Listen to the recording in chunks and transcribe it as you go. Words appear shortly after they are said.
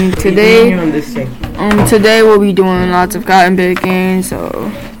Today we'll be doing lots of cotton picking. So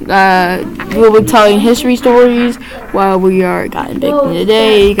we'll be telling history stories while we are cotton picking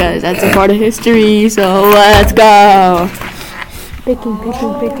today, because that's a part of history. So let's go.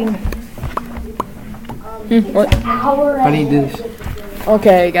 Picking. What? How do you do this?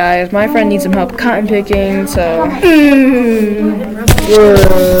 Okay, guys, my friend needs some help cotton picking. So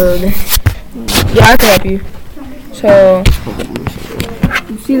good. Yeah, I can help you. So.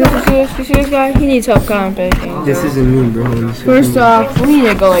 You see this guy? He needs help cotton picking. This isn't me, bro. First off, we need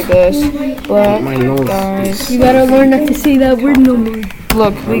to go like this. Black, my nose. guys. You gotta learn not to say that word no more.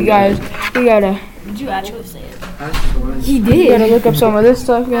 Look, we gotta. Did you actually say it? He did. We gotta look up some of this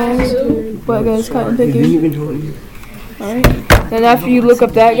stuff, guys. What, guys, cotton You didn't picking. even know me. Alright. Then after you look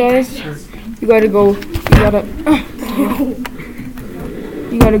up that, guys, you gotta go.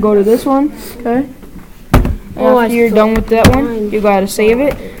 You gotta go to this one, okay? And after you're done with that one, you gotta save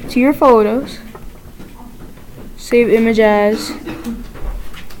it to your photos. Save image as.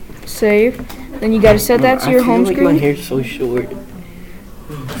 Save. Then you gotta set that to your home I feel screen. like my hair's so short.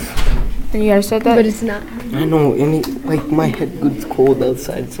 Then you gotta set that. But it's not. I know, and like my head gets cold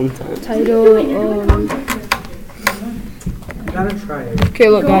outside sometimes. Title, Gotta try it. Okay,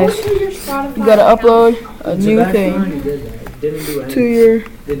 look, guys. You gotta upload a new thing to your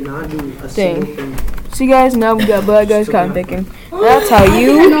Did not do a thing. single thing. See, guys, now we got black guys cotton picking. That's how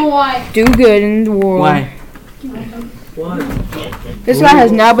you do good in the world. Why? This guy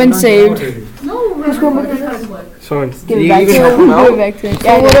has now been saved. Sorry. Give it back to him. Give it back to him.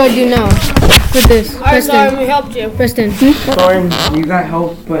 so what do I do now? Put this. Preston. we helped you. Preston. Sorry, you got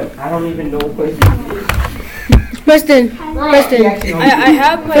help, but I don't even know what. Preston. I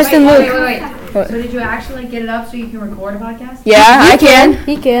have my... Preston, look. Wait. So did you actually get it up so you can record a podcast? Yeah, I can.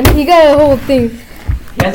 He can. He got a whole thing.